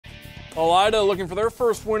Elida looking for their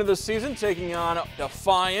first win of the season, taking on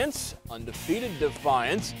Defiance, undefeated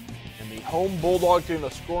Defiance. And the home Bulldogs getting the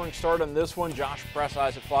scoring start on this one. Josh Press,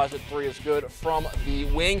 Isaac flies it, 3 is good from the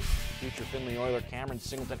wing. Future Finley Oiler Cameron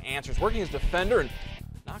Singleton answers, working as defender and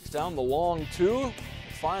knocks down the long 2.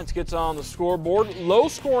 Defiance gets on the scoreboard. Low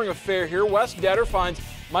scoring affair here. Wes Detter finds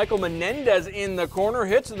Michael Menendez in the corner,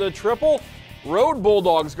 hits the triple. Road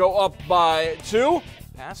Bulldogs go up by 2.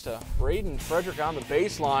 Pass to Braden Frederick on the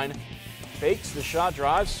baseline. Fakes the shot,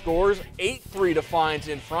 drives, scores. 8-3 Defiance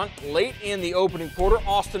in front. Late in the opening quarter,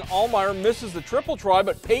 Austin Allmeyer misses the triple try,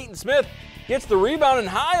 but Peyton Smith gets the rebound and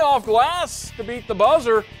high off glass to beat the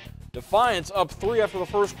buzzer. Defiance up 3 after the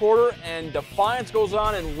first quarter, and Defiance goes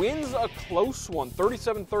on and wins a close one,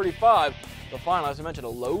 37-35. The final, as I mentioned, a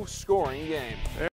low-scoring game.